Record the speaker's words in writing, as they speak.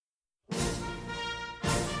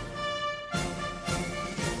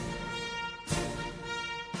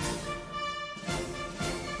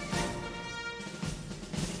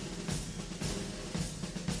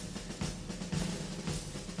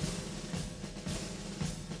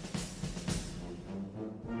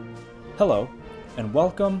Hello, and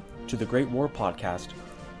welcome to the Great War Podcast,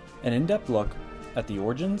 an in-depth look at the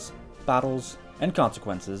origins, battles, and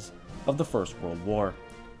consequences of the First World War.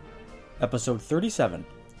 Episode 37,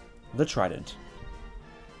 The Trident.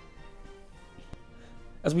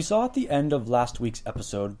 As we saw at the end of last week's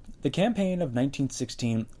episode, the campaign of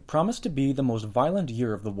 1916 promised to be the most violent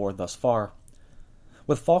year of the war thus far.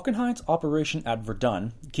 With Falkenhayn's operation at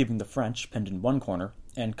Verdun keeping the French pinned in one corner,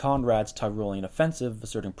 and Conrad's Tyrolean offensive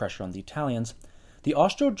asserting pressure on the Italians, the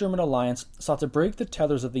Austro-German alliance sought to break the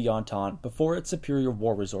tethers of the Entente before its superior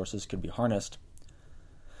war resources could be harnessed.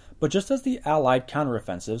 But just as the Allied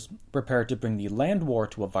counteroffensives prepared to bring the land war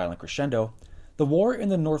to a violent crescendo, the war in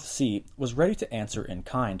the North Sea was ready to answer in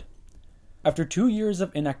kind. After 2 years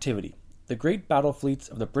of inactivity, the great battle fleets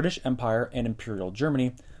of the British Empire and Imperial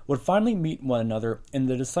Germany would finally meet one another in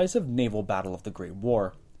the decisive naval battle of the Great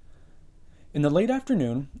War. In the late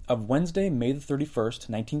afternoon of Wednesday, May 31st,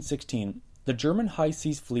 1916, the German High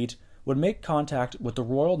Seas Fleet would make contact with the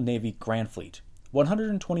Royal Navy Grand Fleet,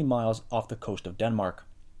 120 miles off the coast of Denmark.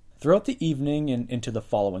 Throughout the evening and into the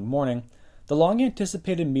following morning, the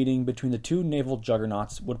long-anticipated meeting between the two naval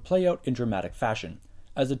juggernauts would play out in dramatic fashion,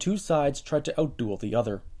 as the two sides tried to outduel the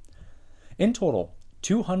other. In total,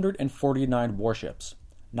 249 warships,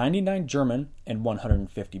 99 German and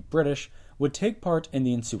 150 British, would take part in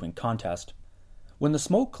the ensuing contest. When the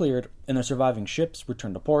smoke cleared and the surviving ships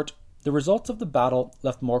returned to port, the results of the battle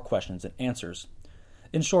left more questions than answers.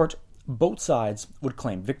 In short, both sides would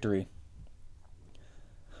claim victory.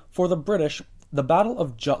 For the British, the Battle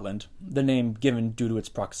of Jutland, the name given due to its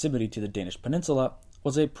proximity to the Danish peninsula,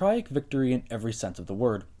 was a Prague victory in every sense of the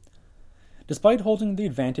word. Despite holding the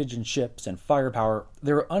advantage in ships and firepower,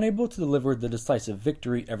 they were unable to deliver the decisive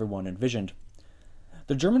victory everyone envisioned.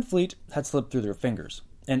 The German fleet had slipped through their fingers,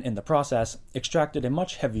 and in the process, extracted a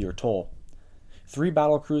much heavier toll. 3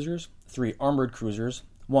 battle cruisers, 3 armored cruisers,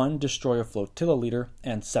 1 destroyer flotilla leader,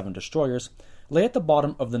 and 7 destroyers lay at the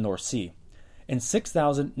bottom of the North Sea, and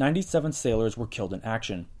 6,097 sailors were killed in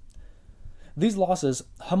action. These losses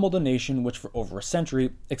humbled a nation which for over a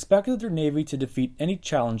century expected their navy to defeat any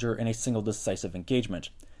challenger in a single decisive engagement,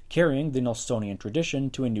 carrying the Nelsonian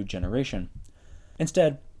tradition to a new generation.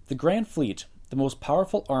 Instead, the Grand Fleet, the most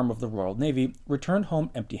powerful arm of the Royal Navy, returned home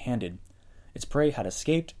empty-handed. Its prey had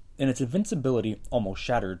escaped, and its invincibility almost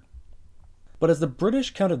shattered. But as the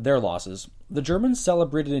British counted their losses, the Germans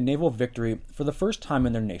celebrated a naval victory for the first time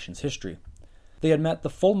in their nation's history. They had met the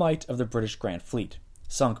full might of the British Grand Fleet,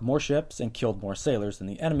 sunk more ships and killed more sailors than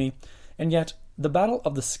the enemy, and yet the Battle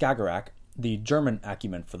of the Skagerrak, the German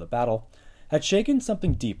acumen for the battle, had shaken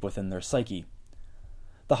something deep within their psyche.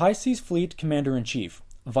 The High Seas Fleet Commander-in-Chief,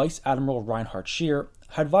 Vice Admiral Reinhardt Scheer,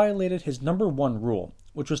 had violated his number one rule,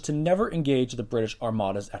 which was to never engage the British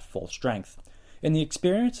armadas at full strength, and the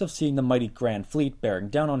experience of seeing the mighty Grand Fleet bearing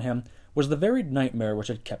down on him was the very nightmare which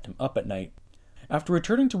had kept him up at night. After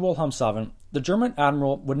returning to Wilhelmshaven, the German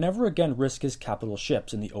admiral would never again risk his capital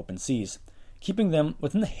ships in the open seas, keeping them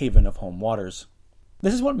within the haven of home waters.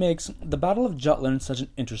 This is what makes the Battle of Jutland such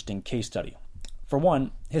an interesting case study. For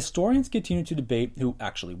one, historians continue to debate who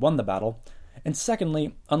actually won the battle, and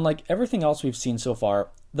secondly, unlike everything else we've seen so far,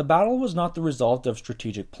 the battle was not the result of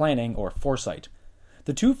strategic planning or foresight.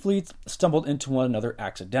 The two fleets stumbled into one another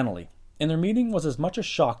accidentally, and their meeting was as much a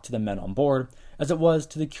shock to the men on board as it was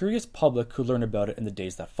to the curious public who learned about it in the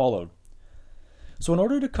days that followed. So in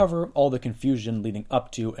order to cover all the confusion leading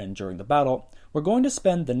up to and during the battle, we're going to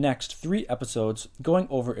spend the next 3 episodes going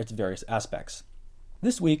over its various aspects.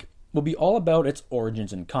 This week will be all about its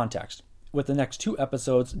origins and context, with the next 2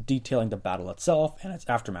 episodes detailing the battle itself and its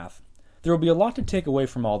aftermath. There will be a lot to take away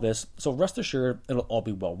from all this, so rest assured it'll all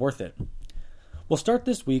be well worth it. We'll start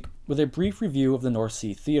this week with a brief review of the North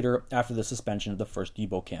Sea theater after the suspension of the First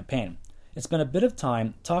U-boat campaign, and spend a bit of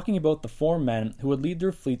time talking about the 4 men who would lead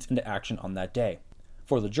their fleets into action on that day.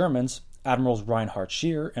 For the Germans, Admirals Reinhardt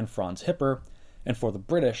Scheer and Franz Hipper, and for the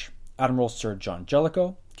British, Admiral Sir John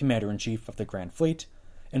Jellicoe, Commander-in-Chief of the Grand Fleet,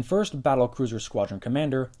 and 1st Battlecruiser Squadron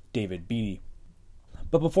Commander David Beatty.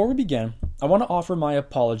 But before we begin, I want to offer my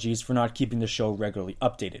apologies for not keeping the show regularly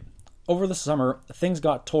updated. Over the summer, things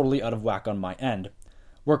got totally out of whack on my end.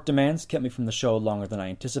 Work demands kept me from the show longer than I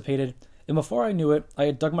anticipated, and before I knew it, I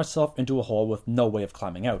had dug myself into a hole with no way of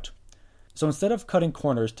climbing out. So instead of cutting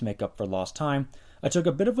corners to make up for lost time, I took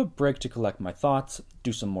a bit of a break to collect my thoughts,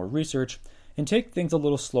 do some more research, and take things a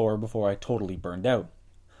little slower before I totally burned out.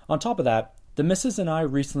 On top of that, the missus and I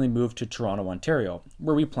recently moved to Toronto, Ontario,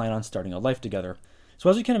 where we plan on starting a life together. So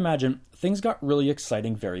as you can imagine, things got really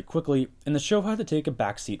exciting very quickly, and the show had to take a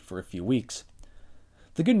backseat for a few weeks.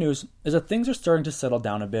 The good news is that things are starting to settle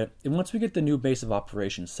down a bit, and once we get the new base of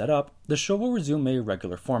operations set up, the show will resume a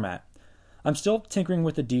regular format. I'm still tinkering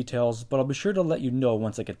with the details, but I'll be sure to let you know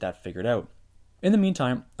once I get that figured out. In the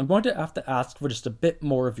meantime, I'm going to have to ask for just a bit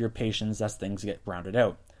more of your patience as things get rounded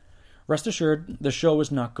out. Rest assured, the show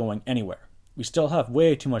is not going anywhere. We still have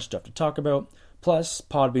way too much stuff to talk about, plus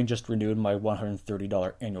Podbean just renewed my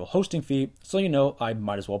 $130 annual hosting fee, so you know I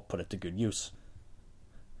might as well put it to good use.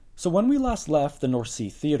 So when we last left the North Sea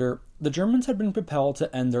theater, the Germans had been propelled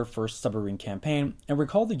to end their first submarine campaign and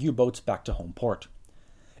recall the U-boats back to home port.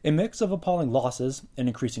 A mix of appalling losses and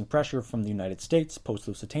increasing pressure from the United States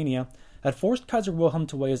post-Lusitania had forced Kaiser Wilhelm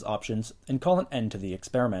to weigh his options and call an end to the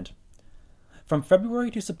experiment. From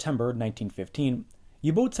February to September 1915,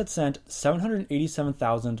 U-boats had sent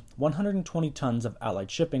 787,120 tons of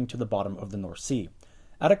Allied shipping to the bottom of the North Sea,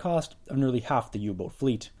 at a cost of nearly half the U-boat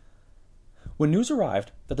fleet. When news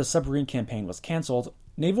arrived that the submarine campaign was cancelled,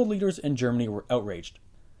 naval leaders in Germany were outraged.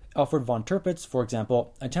 Alfred von Tirpitz, for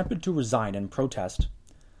example, attempted to resign in protest.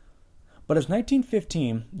 But as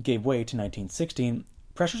 1915 gave way to 1916,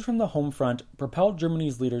 pressures from the home front propelled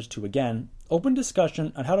Germany's leaders to again open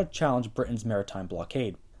discussion on how to challenge Britain's maritime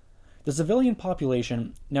blockade. The civilian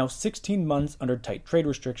population, now 16 months under tight trade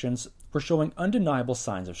restrictions, were showing undeniable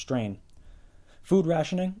signs of strain. Food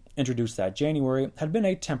rationing, introduced that January, had been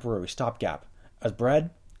a temporary stopgap. As bread,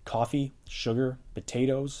 coffee, sugar,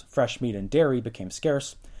 potatoes, fresh meat, and dairy became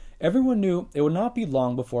scarce, everyone knew it would not be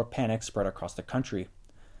long before panic spread across the country.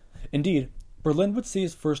 Indeed, Berlin would see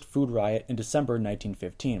its first food riot in December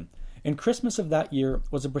 1915, and Christmas of that year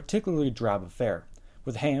was a particularly drab affair,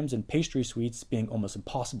 with hams and pastry sweets being almost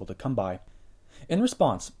impossible to come by. In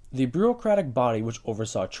response, the bureaucratic body which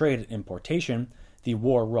oversaw trade and importation, the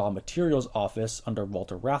War Raw Materials Office under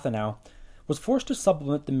Walter Rathenau, was forced to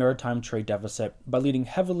supplement the maritime trade deficit by leaning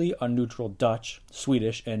heavily on neutral Dutch,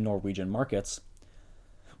 Swedish, and Norwegian markets.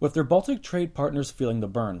 With their Baltic trade partners feeling the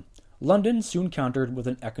burn, London soon countered with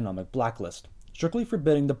an economic blacklist, strictly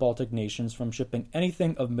forbidding the Baltic nations from shipping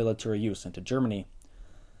anything of military use into Germany.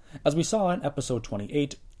 As we saw in episode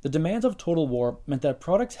 28, the demands of total war meant that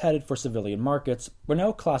products headed for civilian markets were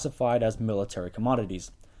now classified as military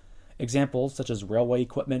commodities. Examples such as railway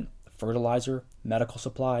equipment, fertilizer, medical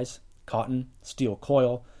supplies, cotton, steel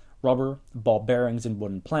coil, rubber, ball bearings, and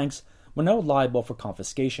wooden planks were now liable for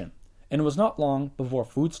confiscation, and it was not long before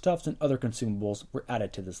foodstuffs and other consumables were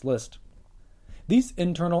added to this list. These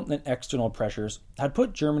internal and external pressures had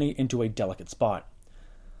put Germany into a delicate spot.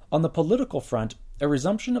 On the political front, a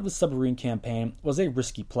resumption of the submarine campaign was a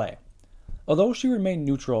risky play. Although she remained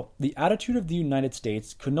neutral, the attitude of the United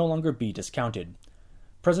States could no longer be discounted.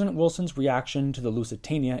 President Wilson's reaction to the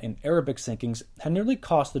Lusitania and Arabic sinkings had nearly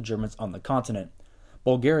cost the Germans on the continent.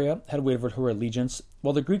 Bulgaria had wavered her allegiance,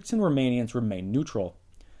 while the Greeks and Romanians remained neutral.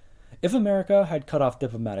 If America had cut off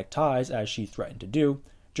diplomatic ties, as she threatened to do,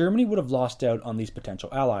 Germany would have lost out on these potential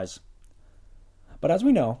allies. But as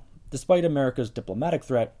we know, despite America's diplomatic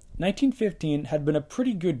threat, 1915 had been a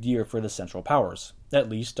pretty good year for the Central Powers, at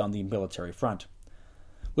least on the military front.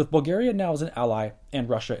 With Bulgaria now as an ally and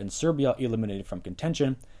Russia and Serbia eliminated from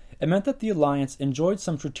contention, it meant that the alliance enjoyed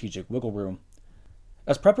some strategic wiggle room.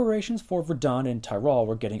 As preparations for Verdun and Tyrol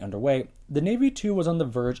were getting underway, the Navy too was on the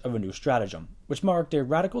verge of a new stratagem, which marked a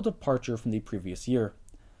radical departure from the previous year.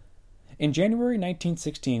 In January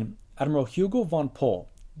 1916, Admiral Hugo von Pohl,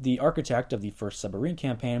 the architect of the first submarine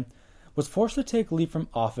campaign, was forced to take leave from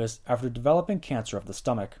office after developing cancer of the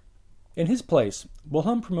stomach. In his place,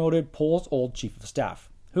 Wilhelm promoted Pohl's old chief of staff,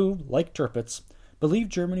 who, like Tirpitz,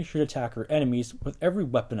 believed Germany should attack her enemies with every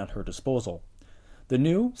weapon at her disposal. The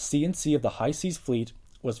new C&C of the High Seas Fleet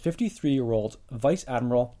was 53-year-old Vice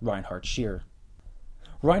Admiral Reinhardt Scheer.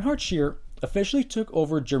 Reinhardt Scheer officially took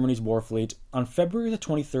over Germany's war fleet on February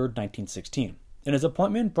 23, 1916, and his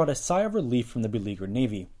appointment brought a sigh of relief from the beleaguered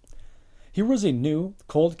Navy. He was a new,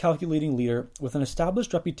 cold, calculating leader with an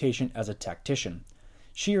established reputation as a tactician.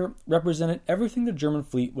 Scheer represented everything the German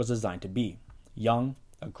fleet was designed to be: young,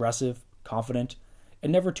 aggressive, confident,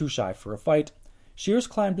 and never too shy for a fight. Scheer's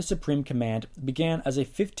climb to supreme command began as a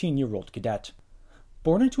 15-year-old cadet.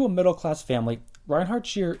 Born into a middle-class family, Reinhard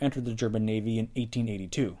Scheer entered the German Navy in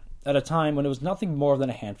 1882, at a time when it was nothing more than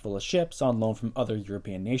a handful of ships on loan from other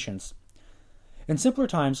European nations. In simpler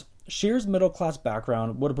times, Scheer's middle-class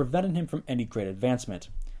background would have prevented him from any great advancement.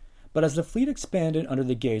 But as the fleet expanded under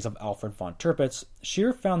the gaze of Alfred von Tirpitz,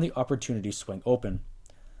 Scheer found the opportunity swing open.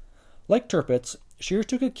 Like Tirpitz, Scheer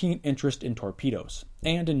took a keen interest in torpedoes,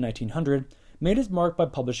 and in 1900 made his mark by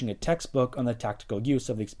publishing a textbook on the tactical use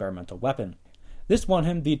of the experimental weapon. This won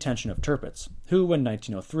him the attention of Tirpitz, who, in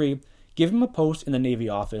 1903, gave him a post in the Navy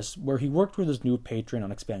office where he worked with his new patron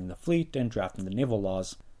on expanding the fleet and drafting the naval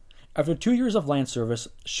laws. After 2 years of land service,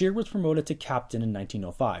 Scheer was promoted to captain in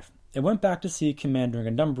 1905 and went back to sea commanding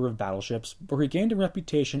a number of battleships, where he gained a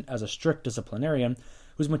reputation as a strict disciplinarian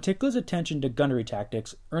whose meticulous attention to gunnery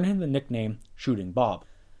tactics earned him the nickname Shooting Bob.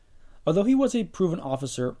 Although he was a proven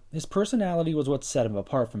officer, his personality was what set him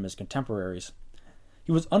apart from his contemporaries.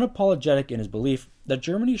 He was unapologetic in his belief that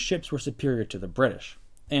Germany's ships were superior to the British,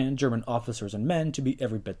 and German officers and men to be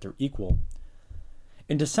every bit their equal.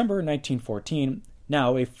 In December 1914,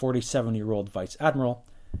 now a 47-year-old vice admiral,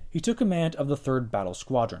 he took command of the 3rd Battle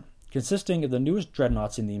Squadron, consisting of the newest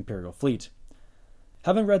dreadnoughts in the Imperial fleet.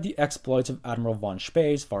 Having read the exploits of Admiral von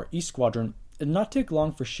Spee's Far East Squadron, it did not take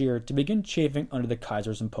long for Scheer to begin chafing under the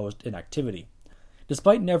Kaiser's imposed inactivity.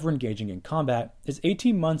 Despite never engaging in combat, his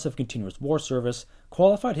 18 months of continuous war service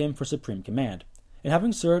qualified him for supreme command, and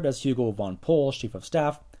having served as Hugo von Pohl's chief of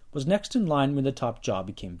staff, was next in line when the top job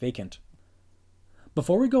became vacant.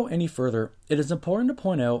 Before we go any further, it is important to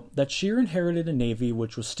point out that Scheer inherited a navy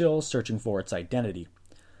which was still searching for its identity.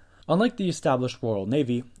 Unlike the established Royal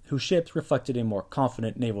Navy, whose ships reflected a more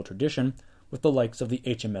confident naval tradition, with the likes of the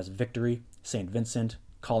HMS Victory, St. Vincent,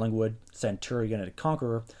 Collingwood, Centurion, and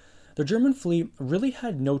Conqueror, the German fleet really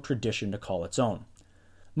had no tradition to call its own.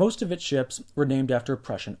 Most of its ships were named after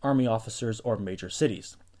Prussian army officers or major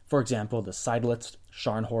cities, for example the Seydlitz,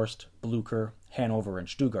 Scharnhorst, Blücher, Hanover, and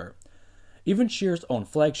Stuttgart. Even Scheer's own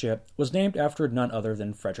flagship was named after none other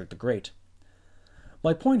than Frederick the Great.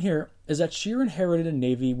 My point here is that Scheer inherited a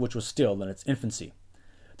navy which was still in its infancy.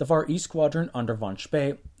 The Far East Squadron under von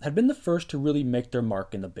Spee had been the first to really make their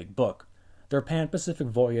mark in the Big Book. Their Pan-Pacific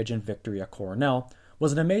voyage and victory at Coronel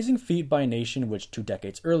was an amazing feat by a nation which 2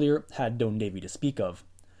 decades earlier had no navy to speak of.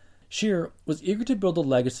 Scheer was eager to build a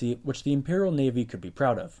legacy which the Imperial Navy could be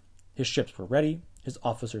proud of. His ships were ready, his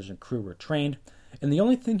officers and crew were trained, and the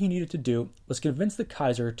only thing he needed to do was convince the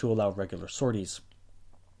Kaiser to allow regular sorties.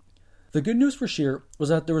 The good news for Scheer was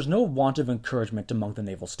that there was no want of encouragement among the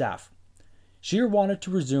naval staff. Scheer wanted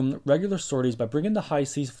to resume regular sorties by bringing the High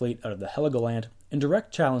Seas Fleet out of the Heligoland in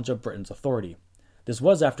direct challenge of Britain's authority. This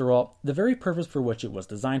was, after all, the very purpose for which it was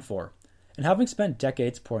designed for, and having spent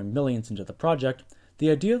decades pouring millions into the project,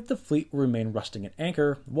 the idea that the fleet would remain rusting at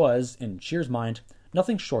anchor was, in Scheer's mind,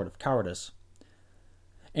 nothing short of cowardice.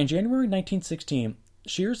 In January 1916,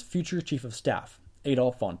 Scheer's future chief of staff,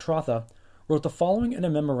 Adolf von Trotha, wrote the following in a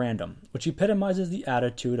memorandum, which epitomizes the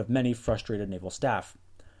attitude of many frustrated naval staff.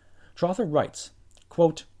 Trotha writes,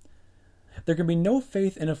 quote, "There can be no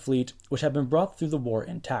faith in a fleet which had been brought through the war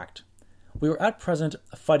intact. We are at present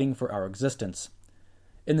fighting for our existence.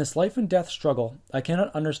 In this life and death struggle, I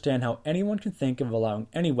cannot understand how anyone can think of allowing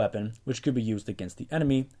any weapon which could be used against the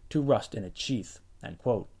enemy to rust in its sheath." End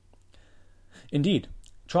quote. Indeed,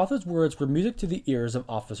 Trotha's words were music to the ears of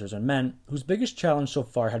officers and men whose biggest challenge so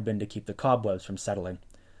far had been to keep the cobwebs from settling.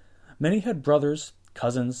 Many had brothers,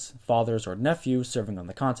 cousins, fathers, or nephews serving on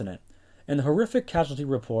the continent, and the horrific casualty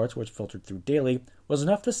reports which filtered through daily was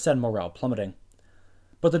enough to send morale plummeting.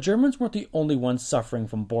 But the Germans weren't the only ones suffering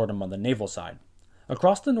from boredom on the naval side.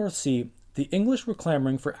 Across the North Sea, the English were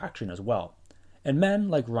clamoring for action as well, and men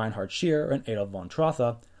like Reinhardt Scheer and Adolf von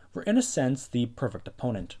Trotha were in a sense the perfect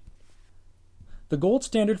opponent. The gold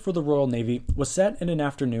standard for the Royal Navy was set in an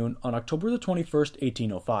afternoon on October the 21st,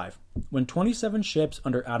 1805, when 27 ships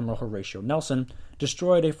under Admiral Horatio Nelson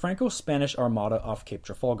destroyed a Franco-Spanish armada off Cape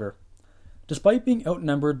Trafalgar. Despite being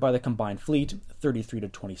outnumbered by the combined fleet, 33 to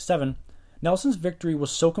 27, Nelson's victory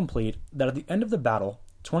was so complete that at the end of the battle,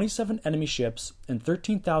 27 enemy ships and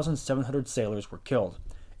 13,700 sailors were killed,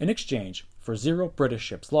 in exchange for 0 British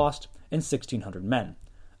ships lost and 1,600 men,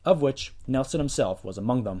 of which Nelson himself was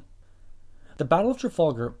among them. The Battle of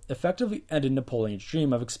Trafalgar effectively ended Napoleon's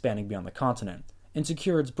dream of expanding beyond the continent, and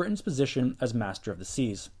secured Britain's position as master of the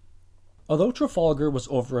seas. Although Trafalgar was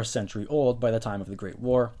over a century old by the time of the Great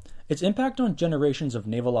War, its impact on generations of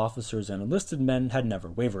naval officers and enlisted men had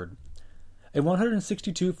never wavered. A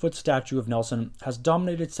 162-foot statue of Nelson has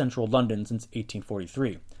dominated central London since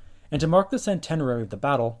 1843, and to mark the centenary of the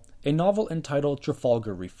battle, a novel entitled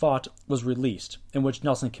Trafalgar Refought was released, in which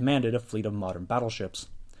Nelson commanded a fleet of modern battleships.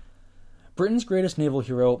 Britain's greatest naval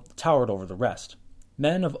hero towered over the rest.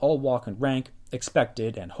 Men of all walk and rank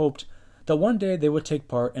expected and hoped that one day they would take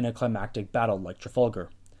part in a climactic battle like Trafalgar.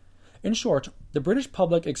 In short, the British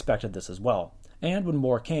public expected this as well, and when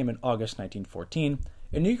war came in August 1914,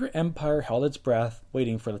 an eager empire held its breath,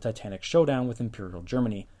 waiting for the titanic showdown with Imperial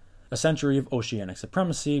Germany. A century of oceanic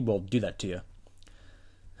supremacy will do that to you.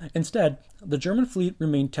 Instead, the German fleet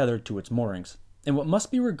remained tethered to its moorings. In what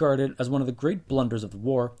must be regarded as one of the great blunders of the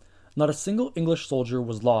war, not a single English soldier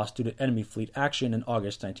was lost due to enemy fleet action in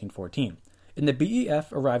August 1914, and the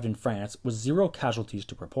BEF arrived in France with 0 casualties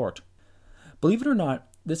to report. Believe it or not,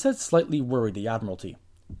 this had slightly worried the Admiralty.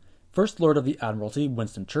 First Lord of the Admiralty,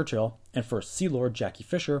 Winston Churchill, and First Sea Lord, Jackie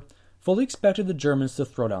Fisher, fully expected the Germans to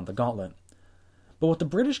throw down the gauntlet. But what the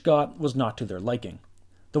British got was not to their liking.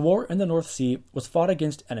 The war in the North Sea was fought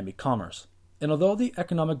against enemy commerce, and although the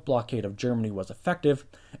economic blockade of Germany was effective,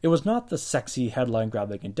 it was not the sexy,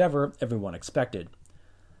 headline-grabbing endeavor everyone expected.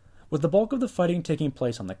 With the bulk of the fighting taking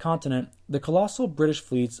place on the continent, the colossal British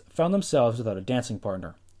fleets found themselves without a dancing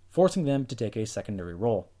partner, forcing them to take a secondary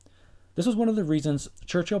role. This was one of the reasons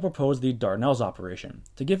Churchill proposed the Dardanelles operation,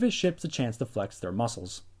 to give his ships a chance to flex their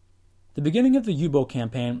muscles. The beginning of the U-boat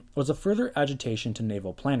campaign was a further agitation to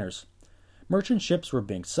naval planners. Merchant ships were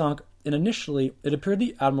being sunk, and initially it appeared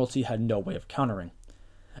the Admiralty had no way of countering.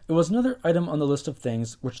 It was another item on the list of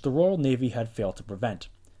things which the Royal Navy had failed to prevent.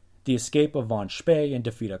 The escape of von Spee and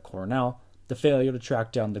defeat at Coronel, the failure to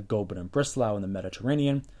track down the Goeben and Breslau in the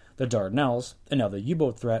Mediterranean, the Dardanelles, and now the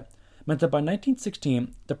U-boat threat, meant that by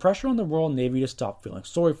 1916 the pressure on the Royal Navy to stop feeling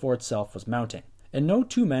sorry for itself was mounting, and no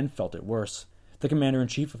two men felt it worse. The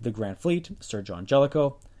Commander-in-Chief of the Grand Fleet, Sir John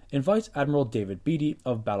Jellicoe, and Vice Admiral David Beatty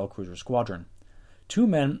of Battlecruiser Squadron. Two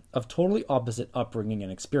men of totally opposite upbringing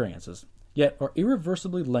and experiences, yet are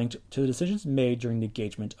irreversibly linked to the decisions made during the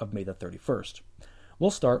engagement of May the 31st. We'll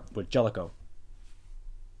start with Jellicoe.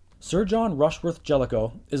 Sir John Rushworth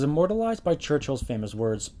Jellicoe is immortalized by Churchill's famous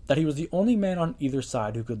words that he was the only man on either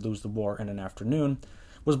side who could lose the war in an afternoon,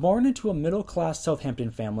 was born into a middle-class Southampton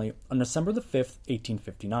family on December the 5th,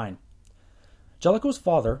 1859. Jellicoe's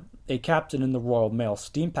father, a captain in the Royal Mail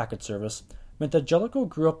Steam Packet Service, meant that Jellicoe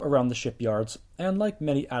grew up around the shipyards and, like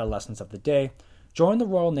many adolescents of the day, joined the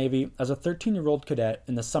Royal Navy as a 13-year-old cadet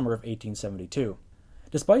in the summer of 1872.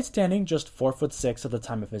 Despite standing just 4'6" at the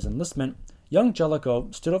time of his enlistment, young Jellicoe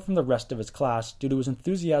stood out from the rest of his class due to his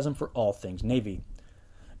enthusiasm for all things Navy.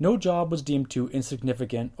 No job was deemed too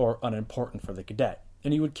insignificant or unimportant for the cadet,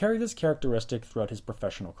 and he would carry this characteristic throughout his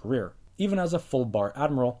professional career. Even as a full-bar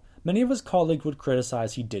admiral, many of his colleagues would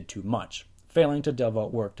criticize he did too much, failing to delve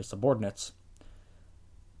out work to subordinates.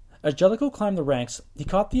 As Jellicoe climbed the ranks, he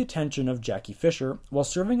caught the attention of Jackie Fisher while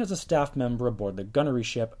serving as a staff member aboard the gunnery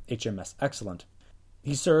ship HMS Excellent.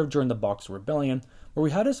 He served during the Boxer Rebellion, where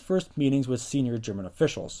he had his first meetings with senior German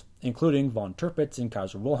officials, including von Tirpitz and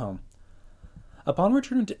Kaiser Wilhelm. Upon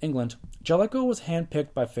returning to England, Jellicoe was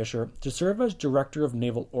handpicked by Fisher to serve as Director of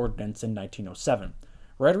Naval Ordnance in 1907,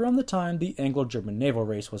 right around the time the Anglo-German naval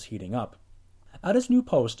race was heating up. At his new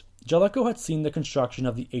post, Jellicoe had seen the construction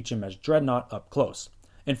of the HMS Dreadnought up close.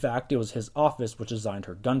 In fact, it was his office which designed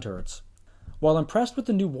her gun turrets. While impressed with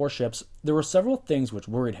the new warships, there were several things which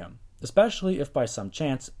worried him, especially if by some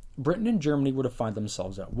chance Britain and Germany were to find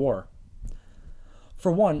themselves at war.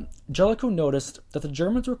 For one, Jellicoe noticed that the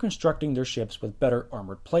Germans were constructing their ships with better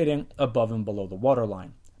armored plating above and below the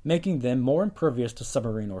waterline, making them more impervious to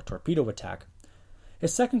submarine or torpedo attack.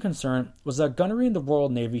 His second concern was that gunnery in the Royal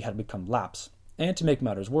Navy had become lax, and to make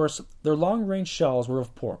matters worse, their long-range shells were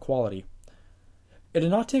of poor quality. It did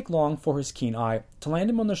not take long for his keen eye to land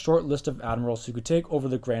him on the short list of admirals who could take over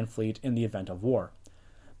the Grand Fleet in the event of war.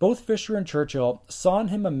 Both Fisher and Churchill saw in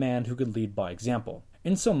him a man who could lead by example,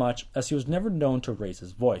 insomuch as he was never known to raise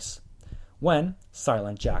his voice. When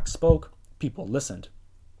Silent Jack spoke, people listened.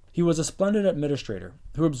 He was a splendid administrator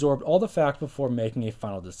who absorbed all the facts before making a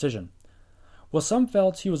final decision. While some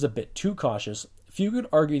felt he was a bit too cautious, few could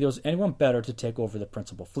argue there was anyone better to take over the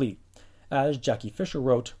principal fleet. As Jackie Fisher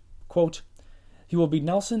wrote, quote, "He will be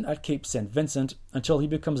Nelson at Cape St. Vincent until he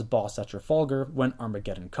becomes boss at Trafalgar when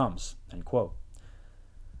Armageddon comes." End quote.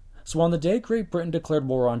 So on the day Great Britain declared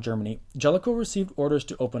war on Germany, Jellicoe received orders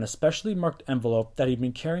to open a specially marked envelope that he'd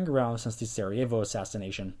been carrying around since the Sarajevo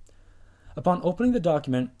assassination. Upon opening the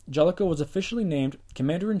document, Jellicoe was officially named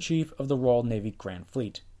Commander-in-Chief of the Royal Navy Grand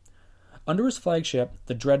Fleet. Under his flagship,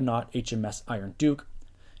 the dreadnought HMS Iron Duke,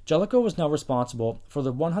 Jellicoe was now responsible for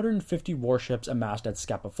the 150 warships amassed at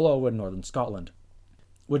Scapa Flow in northern Scotland.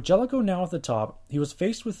 With Jellicoe now at the top, he was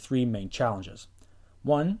faced with three main challenges.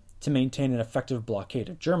 1. To maintain an effective blockade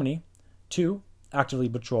of Germany. 2. Actively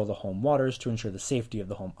patrol the home waters to ensure the safety of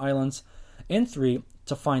the home islands. And 3.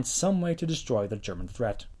 To find some way to destroy the German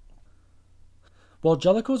threat. While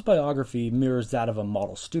Jellicoe's biography mirrors that of a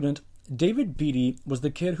model student, David Beatty was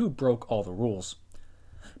the kid who broke all the rules.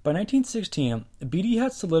 By 1916, Beatty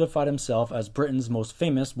had solidified himself as Britain's most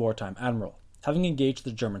famous wartime admiral, having engaged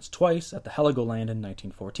the Germans twice at the Heligoland in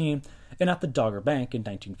 1914 and at the Dogger Bank in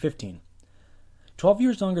 1915. 12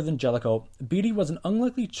 years younger than Jellicoe, Beatty was an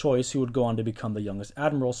unlikely choice who would go on to become the youngest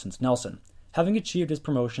admiral since Nelson, having achieved his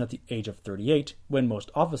promotion at the age of 38 when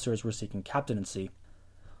most officers were seeking captaincy.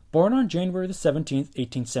 Born on January 17,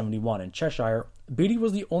 1871 in Cheshire, Beatty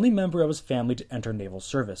was the only member of his family to enter naval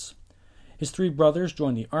service. His 3 brothers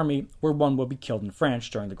joined the army, where one would be killed in France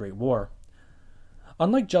during the Great War.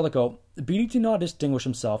 Unlike Jellicoe, Beatty did not distinguish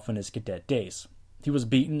himself in his cadet days. He was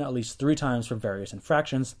beaten at least 3 times for various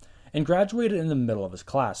infractions, and graduated in the middle of his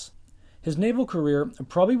class. His naval career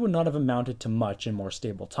probably would not have amounted to much in more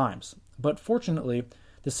stable times, but fortunately,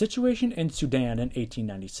 the situation in Sudan in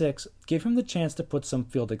 1896 gave him the chance to put some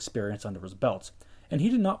field experience under his belt, and he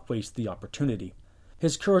did not waste the opportunity.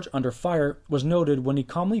 His courage under fire was noted when he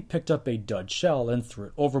calmly picked up a dud shell and threw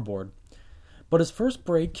it overboard. But his first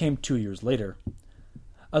break came 2 years later.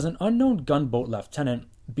 As an unknown gunboat lieutenant,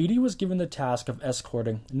 Beatty was given the task of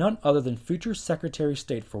escorting none other than future Secretary of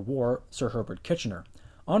State for War, Sir Herbert Kitchener,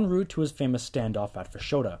 en route to his famous standoff at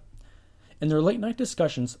Fashoda. In their late-night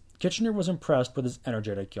discussions, Kitchener was impressed with his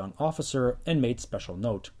energetic young officer and made special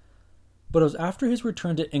note. But it was after his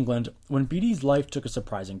return to England when Beatty's life took a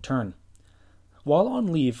surprising turn. While on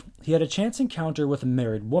leave, he had a chance encounter with a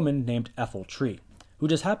married woman named Ethel Tree, who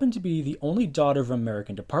just happened to be the only daughter of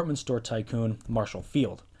American department store tycoon Marshall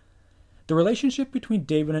Field. The relationship between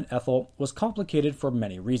David and Ethel was complicated for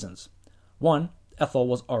many reasons. One, Ethel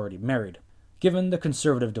was already married. Given the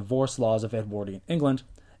conservative divorce laws of Edwardian England,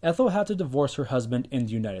 Ethel had to divorce her husband in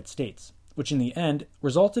the United States, which in the end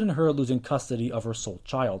resulted in her losing custody of her sole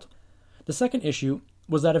child. The second issue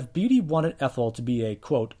was that if Beatty wanted Ethel to be a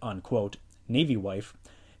quote-unquote Navy wife,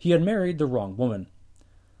 he had married the wrong woman.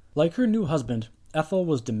 Like her new husband, Ethel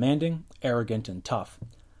was demanding, arrogant, and tough,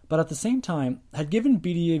 but at the same time had given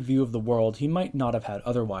Beatty a view of the world he might not have had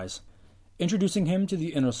otherwise. Introducing him to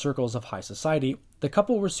the inner circles of high society, the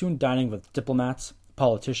couple were soon dining with diplomats,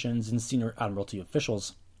 politicians, and senior Admiralty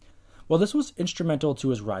officials. While this was instrumental to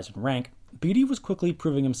his rise in rank, Beatty was quickly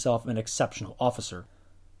proving himself an exceptional officer.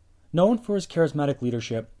 Known for his charismatic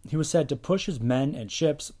leadership, he was said to push his men and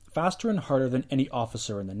ships faster and harder than any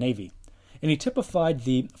officer in the Navy, and he typified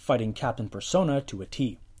the fighting captain persona to a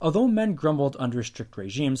T. Although men grumbled under strict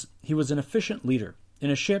regimes, he was an efficient leader, and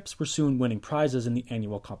his ships were soon winning prizes in the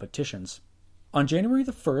annual competitions. On January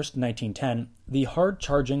 1st, 1910, the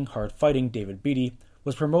hard-charging, hard-fighting David Beatty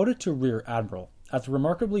was promoted to Rear Admiral at the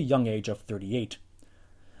remarkably young age of 38.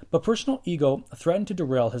 But personal ego threatened to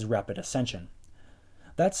derail his rapid ascension.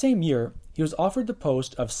 That same year, he was offered the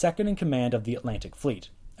post of second in command of the Atlantic Fleet,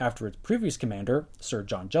 after its previous commander, Sir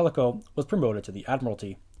John Jellicoe, was promoted to the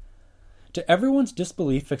Admiralty. To everyone's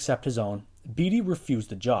disbelief except his own, Beatty refused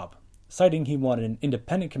the job, citing he wanted an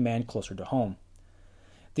independent command closer to home.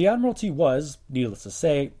 The Admiralty was, needless to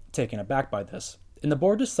say, taken aback by this, and the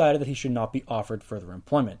board decided that he should not be offered further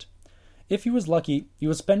employment. If he was lucky, he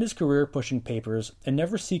would spend his career pushing papers and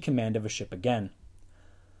never see command of a ship again.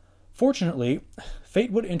 Fortunately,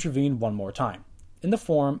 fate would intervene one more time, in the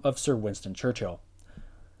form of Sir Winston Churchill.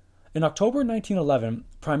 In October 1911,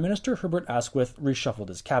 Prime Minister Herbert Asquith reshuffled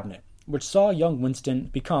his cabinet, which saw young Winston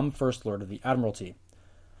become First Lord of the Admiralty.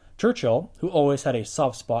 Churchill, who always had a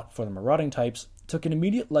soft spot for the marauding types, took an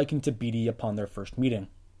immediate liking to Beatty upon their first meeting.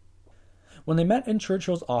 When they met in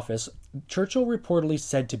Churchill's office, Churchill reportedly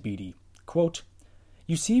said to Beatty, quote,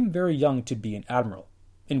 "You seem very young to be an admiral,"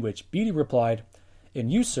 in which Beatty replied,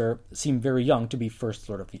 "And you, sir, seem very young to be First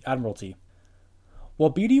Lord of the Admiralty." While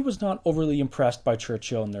Beatty was not overly impressed by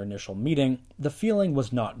Churchill in their initial meeting, the feeling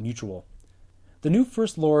was not mutual. The new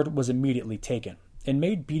First Lord was immediately taken, and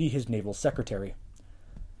made Beatty his naval secretary.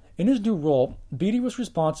 In his new role, Beatty was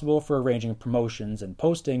responsible for arranging promotions and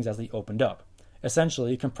postings as they opened up,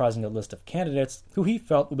 essentially comprising a list of candidates who he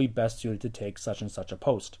felt would be best suited to take such and such a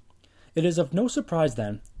post. It is of no surprise,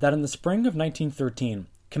 then, that in the spring of 1913,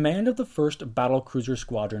 command of the 1st Battle Cruiser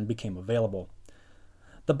Squadron became available.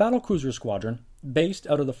 The Battle Cruiser Squadron, based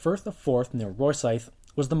out of the Firth of Forth near Rosyth,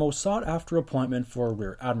 was the most sought-after appointment for a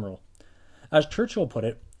Rear Admiral. As Churchill put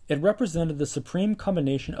it, it represented the supreme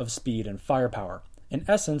combination of speed and firepower, in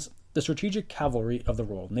essence, the strategic cavalry of the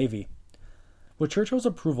Royal Navy. With Churchill's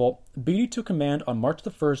approval, Beatty took command on March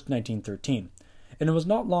 1st, 1913, and it was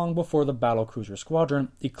not long before the Battle Cruiser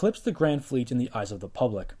Squadron eclipsed the Grand Fleet in the eyes of the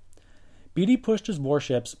public. Beatty pushed his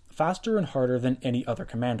warships faster and harder than any other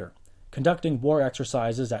commander, conducting war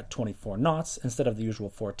exercises at 24 knots instead of the usual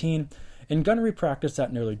 14, and gunnery practice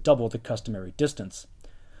at nearly double the customary distance.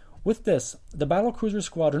 With this, the battlecruiser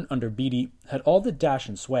squadron under Beatty had all the dash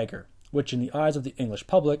and swagger, which in the eyes of the English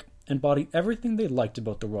public embodied everything they liked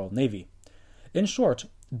about the Royal Navy. In short,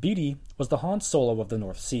 Beatty was the Han Solo of the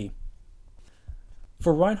North Sea.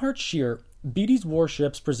 For Reinhardt Scheer, Beatty's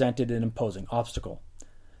warships presented an imposing obstacle.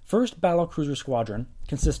 1st Battlecruiser Squadron,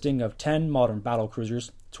 consisting of 10 modern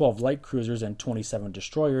battlecruisers, 12 light cruisers, and 27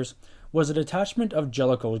 destroyers, was a detachment of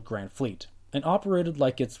Jellicoe's Grand Fleet, and operated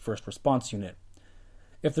like its first response unit.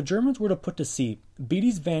 If the Germans were to put to sea,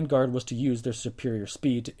 Beatty's vanguard was to use their superior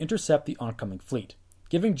speed to intercept the oncoming fleet,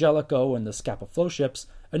 giving Jellicoe and the Scapa Flow ships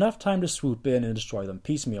enough time to swoop in and destroy them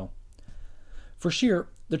piecemeal. For Scheer,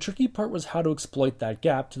 the tricky part was how to exploit that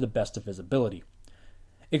gap to the best of his ability.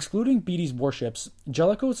 Excluding Beatty's warships,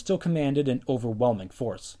 Jellicoe still commanded an overwhelming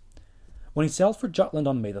force. When he sailed for Jutland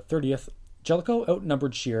on May the 30th, Jellicoe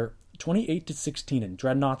outnumbered Scheer 28-16 in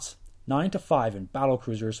dreadnoughts, 9-5 in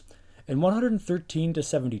battlecruisers, and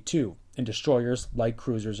 113-72 in destroyers, light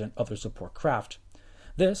cruisers, and other support craft.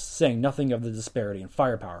 This saying nothing of the disparity in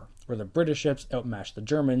firepower, where the British ships outmatched the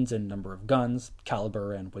Germans in number of guns,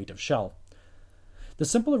 caliber, and weight of shell. The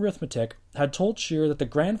simple arithmetic had told Scheer that the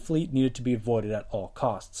Grand Fleet needed to be avoided at all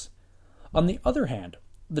costs. On the other hand,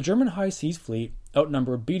 the German High Seas Fleet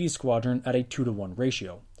outnumbered Beatty's squadron at a 2-to-1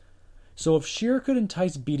 ratio. So if Scheer could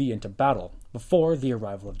entice Beatty into battle before the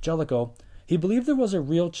arrival of Jellicoe, he believed there was a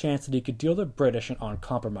real chance that he could deal the British an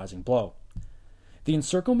uncompromising blow. The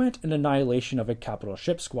encirclement and annihilation of a capital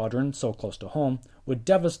ship squadron so close to home would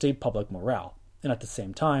devastate public morale, and at the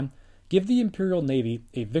same time, give the Imperial Navy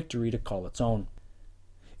a victory to call its own.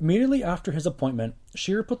 Immediately after his appointment,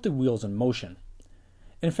 Scheer put the wheels in motion.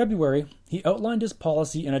 In February, he outlined his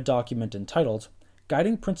policy in a document entitled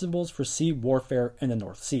Guiding Principles for Sea Warfare in the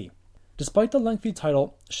North Sea. Despite the lengthy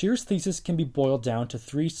title, Scheer's thesis can be boiled down to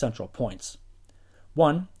 3 central points.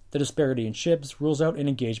 1. The disparity in ships rules out an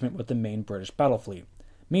engagement with the main British battle fleet,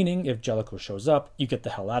 meaning if Jellicoe shows up, you get the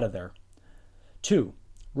hell out of there. 2.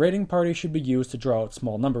 Raiding parties should be used to draw out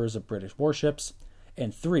small numbers of British warships.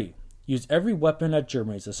 And 3. Use every weapon at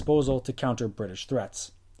Germany's disposal to counter British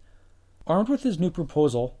threats. Armed with his new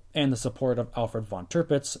proposal and the support of Alfred von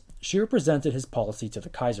Tirpitz, Scheer presented his policy to the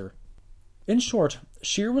Kaiser. In short,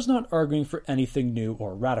 Scheer was not arguing for anything new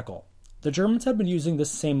or radical. The Germans had been using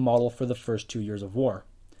this same model for the first 2 years of war.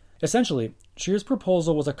 Essentially, Scheer's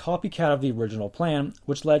proposal was a copycat of the original plan,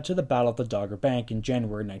 which led to the Battle of the Dogger Bank in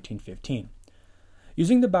January 1915.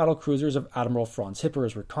 Using the battlecruisers of Admiral Franz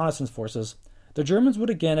Hipper's reconnaissance forces, the Germans would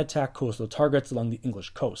again attack coastal targets along the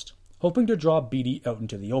English coast, hoping to draw Beatty out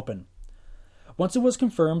into the open. Once it was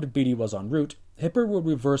confirmed Beatty was en route, Hipper would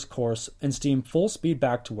reverse course and steam full speed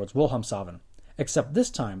back towards Wilhelmshaven, except this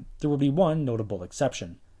time there would be one notable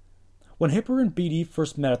exception. When Hipper and Beatty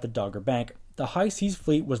first met at the Dogger Bank, the High Seas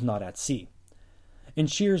Fleet was not at sea. In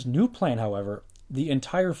Scheer's new plan, however, the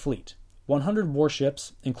entire fleet, 100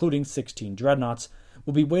 warships, including 16 dreadnoughts,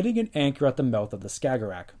 will be waiting at anchor at the mouth of the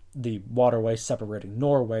Skagerrak, the waterway separating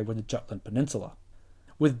Norway with the Jutland Peninsula.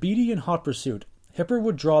 With Beatty in hot pursuit, Hipper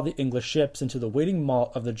would draw the English ships into the waiting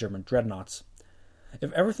maw of the German dreadnoughts.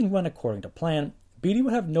 If everything went according to plan, Beatty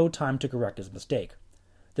would have no time to correct his mistake.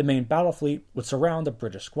 The main battle fleet would surround the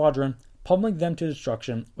British squadron, pummeling them to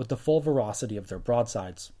destruction with the full veracity of their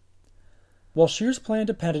broadsides. While Scheer's plan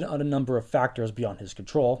depended on a number of factors beyond his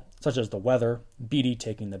control, such as the weather, Beatty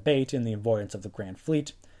taking the bait, and the avoidance of the Grand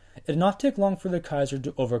Fleet, it did not take long for the Kaiser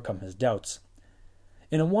to overcome his doubts.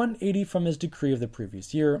 In a 180 from his decree of the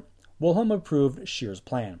previous year, Wilhelm approved Scheer's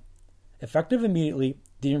plan. Effective immediately,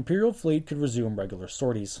 the Imperial fleet could resume regular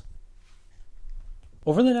sorties.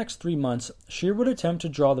 Over the next 3 months, Scheer would attempt to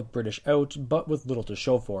draw the British out, but with little to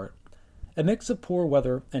show for it. A mix of poor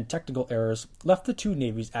weather and technical errors left the two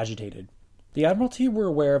navies agitated. The Admiralty were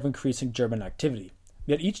aware of increasing German activity,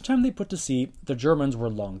 yet each time they put to sea, the Germans were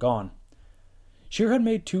long gone. Scheer had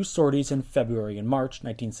made 2 sorties in February and March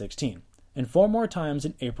 1916, and 4 more times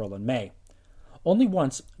in April and May. Only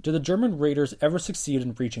once did the German raiders ever succeed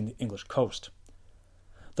in reaching the English coast.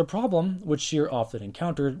 The problem, which Scheer often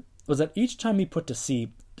encountered, was that each time he put to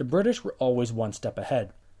sea, the British were always one step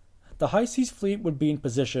ahead. The High Seas Fleet would be in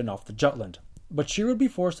position off the Jutland, but Scheer would be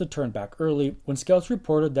forced to turn back early when scouts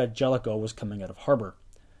reported that Jellicoe was coming out of harbor.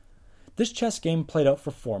 This chess game played out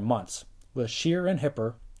for 4 months, with Scheer and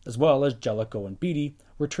Hipper, as well as Jellicoe and Beatty,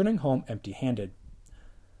 returning home empty-handed.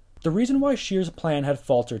 The reason why Scheer's plan had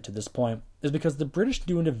faltered to this point is because the British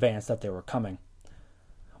knew in advance that they were coming.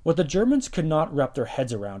 What the Germans could not wrap their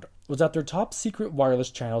heads around was that their top-secret wireless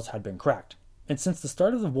channels had been cracked, and since the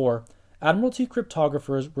start of the war, Admiralty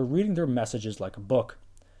cryptographers were reading their messages like a book.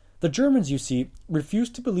 The Germans, you see,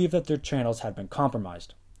 refused to believe that their channels had been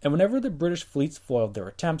compromised, and whenever the British fleets foiled their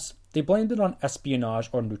attempts, they blamed it on espionage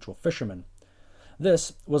or neutral fishermen.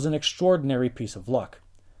 This was an extraordinary piece of luck.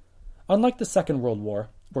 Unlike the Second World War,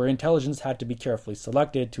 where intelligence had to be carefully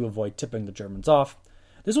selected to avoid tipping the Germans off,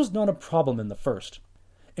 this was not a problem in the first.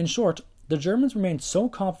 In short, the Germans remained so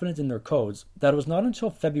confident in their codes that it was not until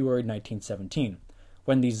February 1917,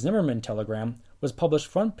 when the Zimmermann telegram was published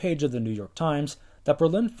front page of the New York Times, that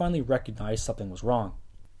Berlin finally recognized something was wrong.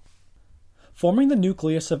 Forming the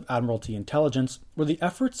nucleus of Admiralty intelligence were the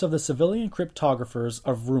efforts of the civilian cryptographers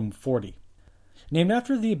of Room 40. Named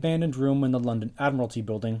after the abandoned room in the London Admiralty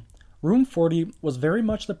building, Room 40 was very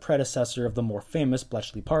much the predecessor of the more famous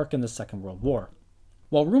Bletchley Park in the Second World War.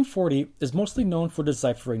 While Room 40 is mostly known for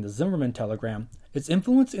deciphering the Zimmermann telegram, its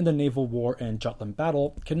influence in the naval war and Jutland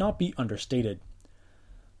battle cannot be understated.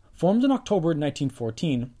 Formed in October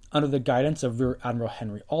 1914, under the guidance of Rear Admiral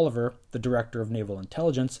Henry Oliver, the Director of Naval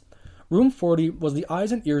Intelligence, Room 40 was the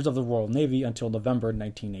eyes and ears of the Royal Navy until November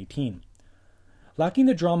 1918. Lacking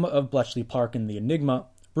the drama of Bletchley Park and the Enigma,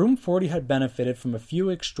 Room 40 had benefited from a few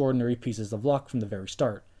extraordinary pieces of luck from the very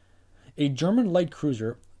start. A German light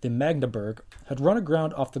cruiser, the Magdeburg, had run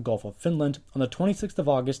aground off the Gulf of Finland on the 26th of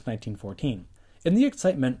August 1914. In the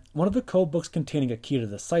excitement, one of the code books containing a key to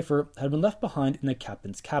the cipher had been left behind in the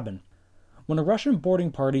captain's cabin. When a Russian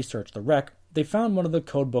boarding party searched the wreck, they found one of the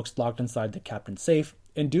code books locked inside the captain's safe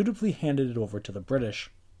and dutifully handed it over to the British.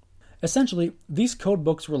 Essentially, these code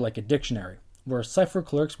books were like a dictionary, where cipher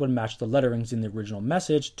clerks would match the letterings in the original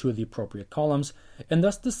message to the appropriate columns, and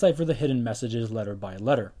thus decipher the hidden messages letter by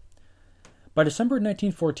letter. By December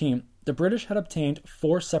 1914, the British had obtained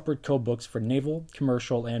 4 separate code books for naval,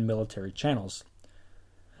 commercial, and military channels.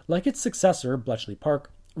 Like its successor, Bletchley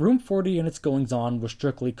Park, Room 40 and its goings-on were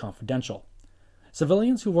strictly confidential.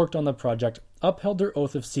 Civilians who worked on the project upheld their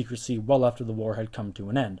oath of secrecy well after the war had come to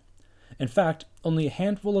an end. In fact, only a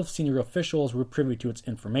handful of senior officials were privy to its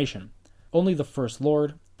information. Only the First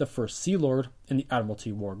Lord, the First Sea Lord, and the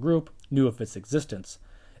Admiralty War Group knew of its existence.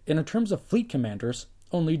 And in terms of fleet commanders,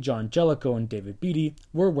 only John Jellicoe and David Beatty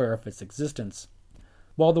were aware of its existence.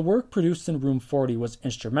 While the work produced in Room 40 was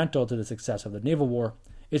instrumental to the success of the naval war,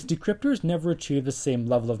 its decryptors never achieved the same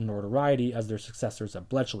level of notoriety as their successors at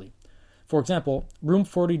Bletchley. For example, Room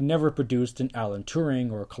 40 never produced an Alan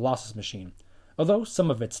Turing or Colossus machine, although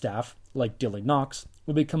some of its staff, like Dilly Knox,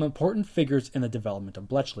 would become important figures in the development of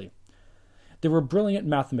Bletchley. They were brilliant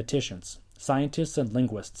mathematicians, scientists, and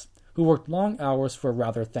linguists who worked long hours for a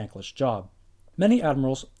rather thankless job. Many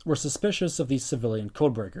admirals were suspicious of these civilian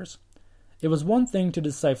codebreakers. It was one thing to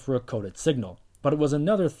decipher a coded signal, but it was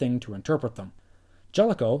another thing to interpret them.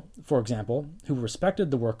 Jellicoe, for example, who respected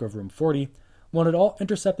the work of Room 40, wanted all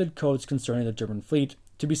intercepted codes concerning the German fleet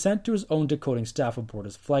to be sent to his own decoding staff aboard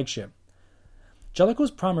his flagship.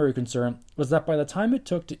 Jellicoe's primary concern was that by the time it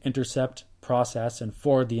took to intercept, process, and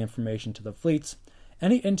forward the information to the fleets,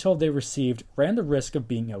 any intel they received ran the risk of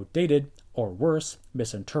being outdated, or worse,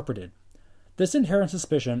 misinterpreted. This inherent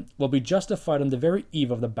suspicion will be justified on the very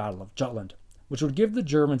eve of the Battle of Jutland, which would give the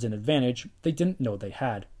Germans an advantage they didn't know they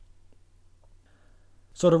had.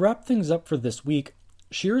 So to wrap things up for this week,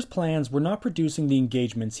 Scheer's plans were not producing the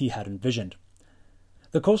engagements he had envisioned.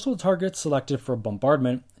 The coastal targets selected for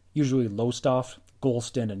bombardment, usually Lowestoft,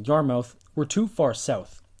 Golston, and Yarmouth, were too far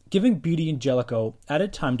south, giving Beatty and Jellicoe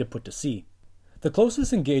added time to put to sea. The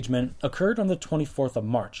closest engagement occurred on the 24th of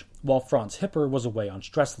March, while Franz Hipper was away on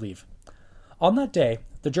stress leave. On that day,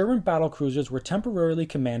 the German battlecruisers were temporarily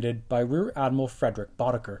commanded by Rear Admiral Frederick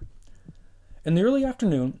Bodecker. In the early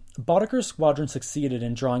afternoon, Bodecker's squadron succeeded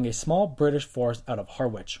in drawing a small British force out of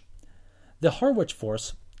Harwich. The Harwich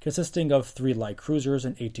force, consisting of 3 light cruisers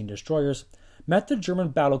and 18 destroyers, met the German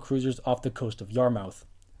battlecruisers off the coast of Yarmouth.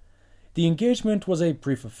 The engagement was a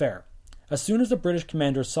brief affair. As soon as the British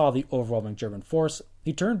commander saw the overwhelming German force,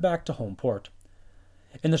 he turned back to home port.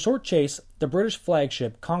 In the short chase, the British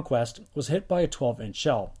flagship Conquest was hit by a 12-inch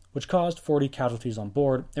shell, which caused 40 casualties on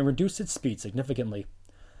board and reduced its speed significantly.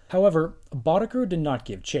 However, Bodecker did not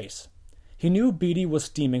give chase. He knew Beatty was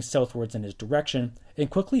steaming southwards in his direction and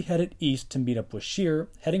quickly headed east to meet up with Scheer,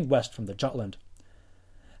 heading west from the Jutland.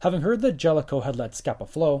 Having heard that Jellicoe had let Scapa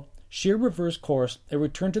flow, Scheer reversed course and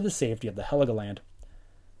returned to the safety of the Heligoland.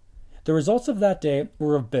 The results of that day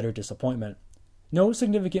were of bitter disappointment. No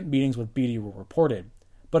significant meetings with Beatty were reported,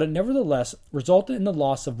 but it nevertheless resulted in the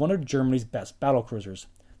loss of one of Germany's best battlecruisers,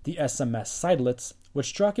 the SMS Seydlitz, which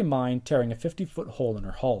struck a mine, tearing a 50-foot hole in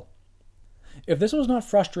her hull. If this was not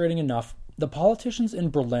frustrating enough, the politicians in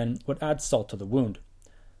Berlin would add salt to the wound.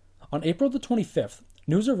 On April the 25th,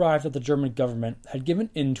 news arrived that the German government had given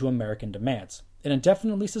in to American demands and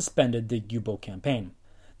indefinitely suspended the U-boat campaign.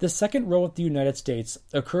 This second row at the United States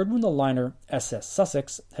occurred when the liner SS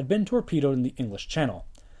Sussex had been torpedoed in the English Channel.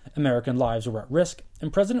 American lives were at risk,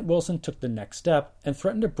 and President Wilson took the next step and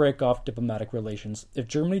threatened to break off diplomatic relations if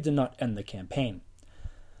Germany did not end the campaign.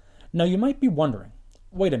 Now you might be wondering,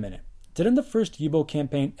 wait a minute, didn't the first U-boat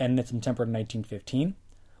campaign end in September 1915?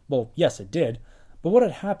 Well, yes, it did, but what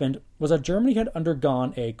had happened was that Germany had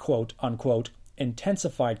undergone a quote-unquote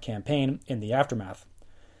intensified campaign in the aftermath.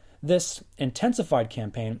 This intensified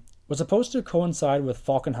campaign was supposed to coincide with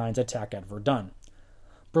Falkenhayn's attack at Verdun.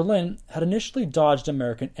 Berlin had initially dodged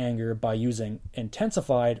American anger by using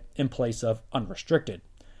intensified in place of unrestricted,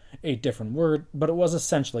 a different word, but it was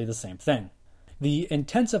essentially the same thing. The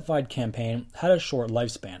intensified campaign had a short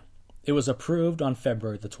lifespan. It was approved on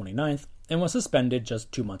February the 29th and was suspended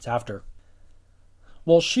just 2 months after.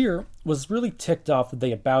 While Scheer was really ticked off that they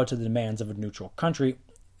had bowed to the demands of a neutral country,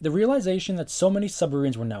 the realization that so many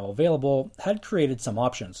submarines were now available had created some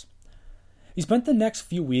options. He spent the next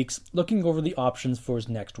few weeks looking over the options for his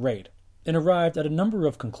next raid, and arrived at a number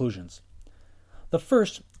of conclusions. The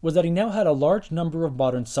first was that he now had a large number of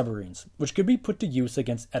modern submarines, which could be put to use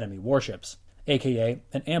against enemy warships, aka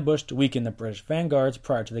an ambush to weaken the British vanguards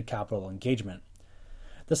prior to the capital engagement.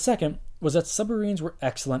 The second was that submarines were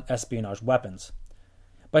excellent espionage weapons.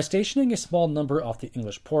 By stationing a small number off the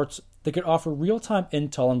English ports, they could offer real-time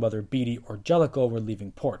intel on whether Beatty or Jellicoe were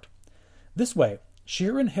leaving port. This way,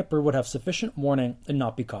 Scheer and Hipper would have sufficient warning and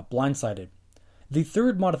not be caught blindsided. The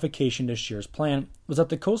third modification to Scheer's plan was that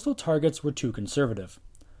the coastal targets were too conservative.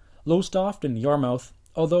 Lowestoft and Yarmouth,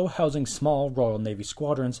 although housing small Royal Navy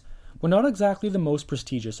squadrons, were not exactly the most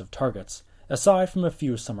prestigious of targets. Aside from a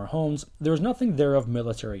few summer homes, there was nothing there of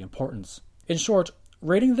military importance. In short,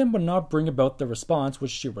 raiding them would not bring about the response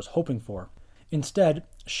which Scheer was hoping for. Instead,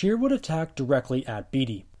 Scheer would attack directly at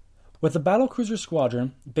Beatty. With the battlecruiser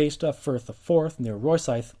squadron based off Firth of Forth near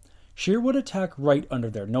Rosyth, Scheer would attack right under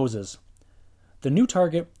their noses. The new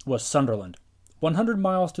target was Sunderland, 100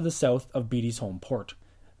 miles to the south of Beatty's home port.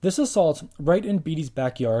 This assault right in Beatty's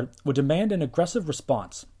backyard would demand an aggressive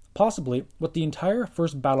response, possibly with the entire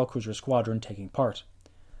 1st battlecruiser squadron taking part.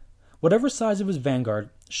 Whatever size of his vanguard,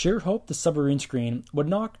 Scheer hoped the submarine screen would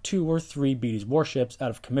knock 2 or 3 Beatty's warships out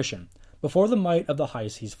of commission before the might of the high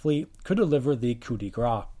seas fleet could deliver the coup de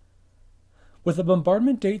grace. With the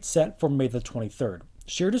bombardment date set for May the 23rd,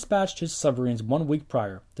 Scheer dispatched his submarines 1 week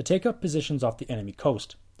prior to take up positions off the enemy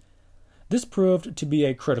coast. This proved to be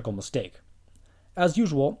a critical mistake. As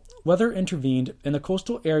usual, weather intervened and the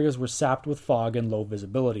coastal areas were sapped with fog and low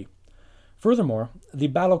visibility. Furthermore, the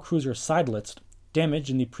battlecruiser Seydlitz, damaged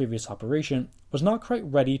in the previous operation, was not quite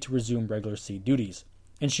ready to resume regular sea duties,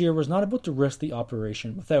 and Scheer was not able to risk the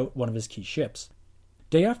operation without one of his key ships.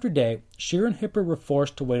 Day after day, Scheer and Hipper were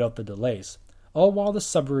forced to wait out the delays, all while the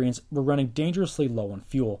submarines were running dangerously low on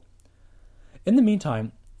fuel. In the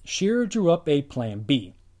meantime, Scheer drew up a Plan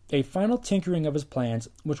B, a final tinkering of his plans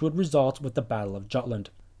which would result with the Battle of Jutland.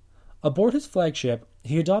 Aboard his flagship,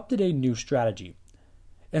 he adopted a new strategy.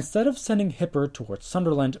 Instead of sending Hipper towards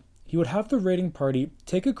Sunderland, he would have the raiding party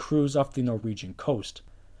take a cruise off the Norwegian coast.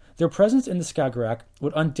 Their presence in the Skagerrak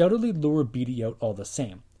would undoubtedly lure Beatty out all the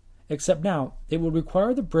same, except now it would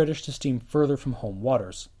require the British to steam further from home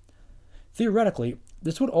waters. Theoretically,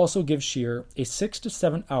 this would also give Scheer a 6 to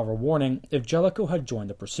 7 hour warning if Jellicoe had joined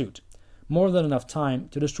the pursuit, more than enough time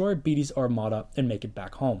to destroy Beatty's armada and make it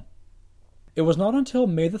back home. It was not until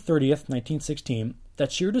May the 30th, 1916,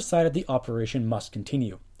 that Scheer decided the operation must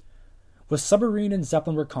continue. With submarine and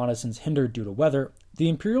Zeppelin reconnaissance hindered due to weather, the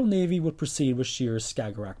Imperial Navy would proceed with Scheer's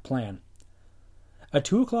Skagerrak plan. At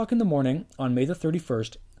 2 o'clock in the morning, on May the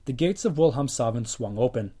 31st, the gates of Wilhelmshaven swung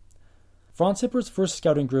open. Franz Hipper's first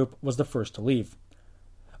scouting group was the first to leave.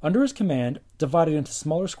 Under his command, divided into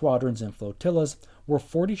smaller squadrons and flotillas, were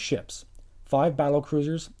 40 ships, 5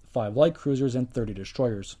 battlecruisers, 5 light cruisers, and 30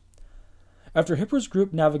 destroyers. After Hipper's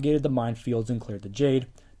group navigated the minefields and cleared the Jade,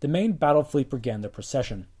 the main battle fleet began their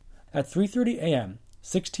procession. At 3:30 a.m.,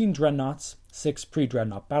 16 dreadnoughts, 6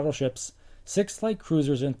 pre-dreadnought battleships, 6 light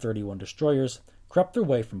cruisers, and 31 destroyers crept their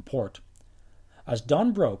way from port. As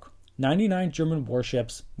dawn broke, 99 German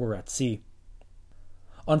warships were at sea.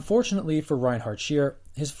 Unfortunately for Reinhardt Scheer,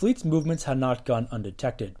 his fleet's movements had not gone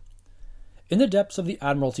undetected. In the depths of the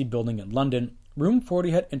Admiralty building in London, Room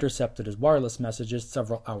 40 had intercepted his wireless messages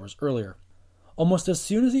several hours earlier. Almost as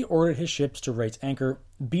soon as he ordered his ships to raise anchor,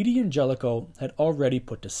 Beatty and Jellicoe had already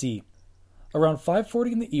put to sea. Around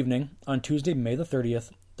 5:40 in the evening, on Tuesday, May the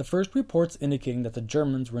 30th, the first reports indicating that the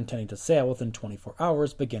Germans were intending to sail within 24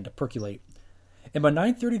 hours began to percolate. And by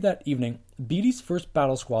 9:30 that evening, Beatty's first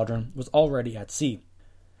battle squadron was already at sea.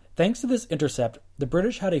 Thanks to this intercept, the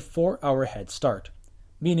British had a 4-hour head start,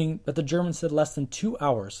 meaning that the Germans had less than 2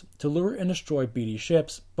 hours to lure and destroy Beatty's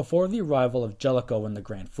ships before the arrival of Jellicoe and the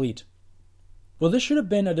Grand Fleet. While this should have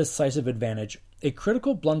been a decisive advantage, a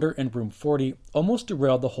critical blunder in Room 40 almost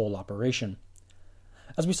derailed the whole operation.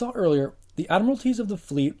 As we saw earlier, the admiralties of the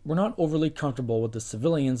fleet were not overly comfortable with the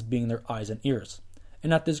civilians being their eyes and ears,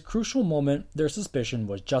 and at this crucial moment their suspicion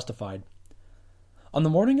was justified. On the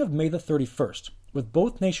morning of May the 31st, with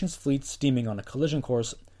both nations' fleets steaming on a collision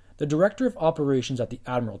course, the Director of Operations at the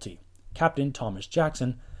Admiralty, Captain Thomas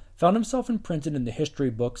Jackson, found himself imprinted in the history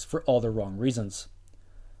books for all the wrong reasons.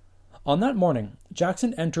 On that morning,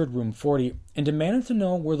 Jackson entered room 40 and demanded to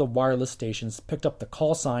know where the wireless stations picked up the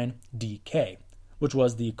call sign DK, which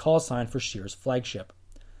was the call sign for Scheer's flagship.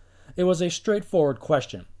 It was a straightforward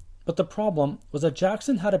question, but the problem was that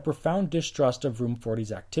Jackson had a profound distrust of room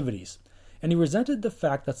 40's activities, and he resented the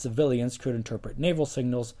fact that civilians could interpret naval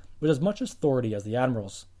signals with as much authority as the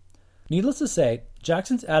admirals. Needless to say,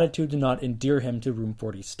 Jackson's attitude did not endear him to room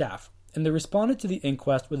 40's staff, and they responded to the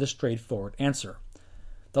inquest with a straightforward answer.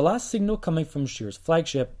 The last signal coming from Scheer's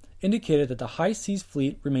flagship indicated that the High Seas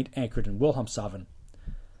Fleet remained anchored in Wilhelmshaven.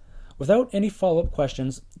 Without any follow-up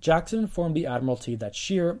questions, Jackson informed the Admiralty that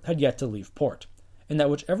Scheer had yet to leave port, and that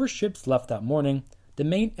whichever ships left that morning, the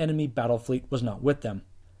main enemy battle fleet was not with them.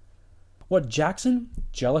 What Jackson,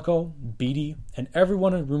 Jellicoe, Beatty, and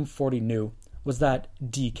everyone in room 40 knew was that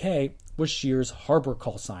DK was Scheer's harbor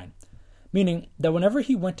call sign, meaning that whenever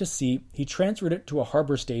he went to sea, he transferred it to a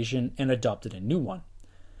harbor station and adopted a new one.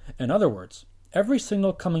 In other words, every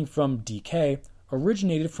signal coming from DK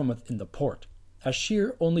originated from within the port, as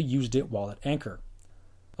Scheer only used it while at anchor.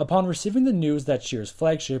 Upon receiving the news that Scheer's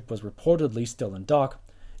flagship was reportedly still in dock,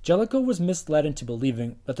 Jellicoe was misled into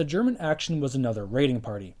believing that the German action was another raiding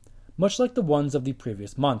party, much like the ones of the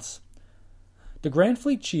previous months. The Grand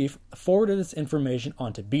Fleet Chief forwarded this information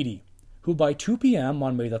on to Beatty, who by 2 p.m.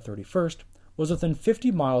 on May the 31st was within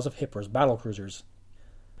 50 miles of Hipper's battlecruisers.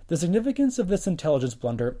 The significance of this intelligence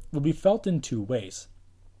blunder would be felt in two ways.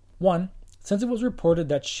 One, since it was reported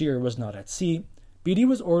that Scheer was not at sea, Beatty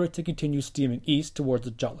was ordered to continue steaming east towards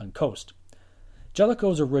the Jutland coast.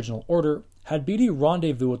 Jellicoe's original order had Beatty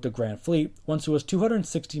rendezvous with the Grand Fleet once it was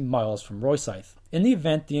 260 miles from Rosyth, in the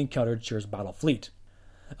event they encountered Scheer's battle fleet.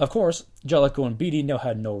 Of course, Jellicoe and Beatty now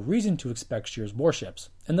had no reason to expect Scheer's warships,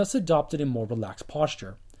 and thus adopted a more relaxed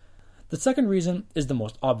posture. The second reason is the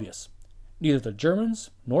most obvious. Neither the Germans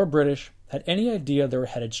nor British had any idea they were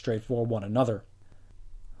headed straight for one another.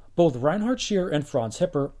 Both Reinhardt Scheer and Franz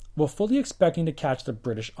Hipper were fully expecting to catch the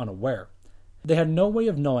British unaware. They had no way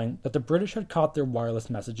of knowing that the British had caught their wireless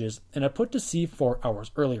messages and had put to sea 4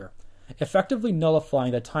 hours earlier, effectively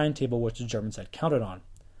nullifying the timetable which the Germans had counted on.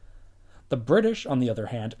 The British, on the other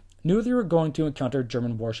hand, knew they were going to encounter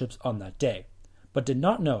German warships on that day, but did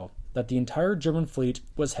not know that the entire German fleet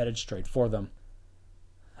was headed straight for them.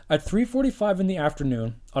 At 3:45 in the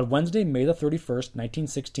afternoon, on Wednesday, May the 31st,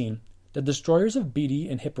 1916, the destroyers of Beatty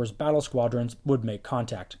and Hipper's battle squadrons would make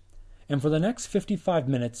contact, and for the next 55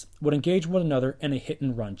 minutes would engage one another in a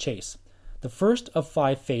hit-and-run chase, the first of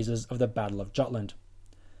 5 phases of the Battle of Jutland.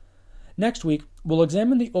 Next week, we'll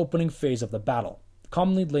examine the opening phase of the battle,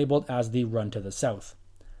 commonly labeled as the Run to the South.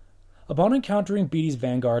 Upon encountering Beatty's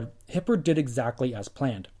vanguard, Hipper did exactly as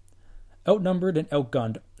planned. Outnumbered and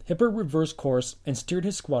outgunned, Hipper reversed course and steered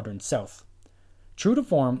his squadron south. True to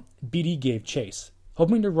form, Beatty gave chase,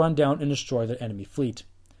 hoping to run down and destroy the enemy fleet.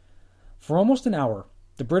 For almost an hour,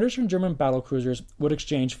 the British and German battlecruisers would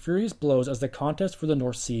exchange furious blows as the contest for the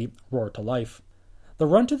North Sea roared to life. The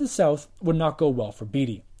run to the south would not go well for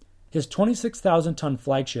Beatty. His 26,000-ton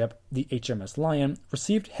flagship, the HMS Lion,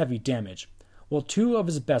 received heavy damage, while 2 of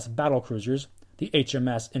his best battlecruisers, the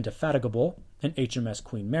HMS Indefatigable and HMS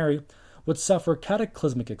Queen Mary, would suffer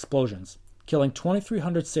cataclysmic explosions, killing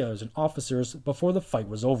 2,300 sailors and officers before the fight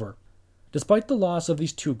was over. Despite the loss of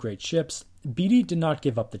these 2 great ships, Beatty did not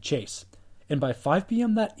give up the chase, and by 5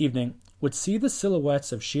 p.m. that evening would see the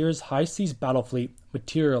silhouettes of Scheer's High Seas battle fleet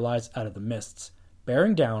materialize out of the mists,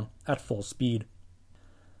 bearing down at full speed.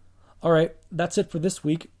 Alright, that's it for this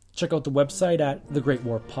week. Check out the website at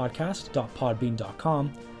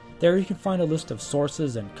thegreatwarpodcast.podbean.com. There you can find a list of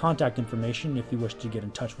sources and contact information if you wish to get in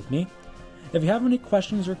touch with me. If you have any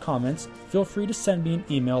questions or comments, feel free to send me an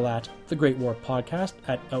email at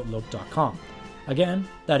thegreatwarpodcast@outlook.com. Again,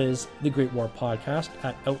 that is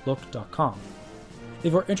thegreatwarpodcast@outlook.com.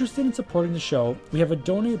 If you're interested in supporting the show, we have a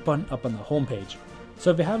donate button up on the homepage. So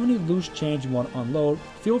if you have any loose change you want to unload,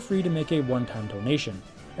 feel free to make a one-time donation.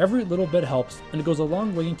 Every little bit helps, and it goes a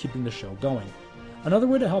long way in keeping the show going. Another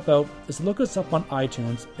way to help out is to look us up on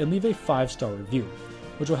iTunes and leave a 5-star review,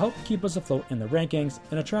 which will help keep us afloat in the rankings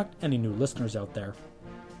and attract any new listeners out there.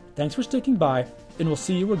 Thanks for sticking by, and we'll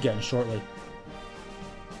see you again shortly.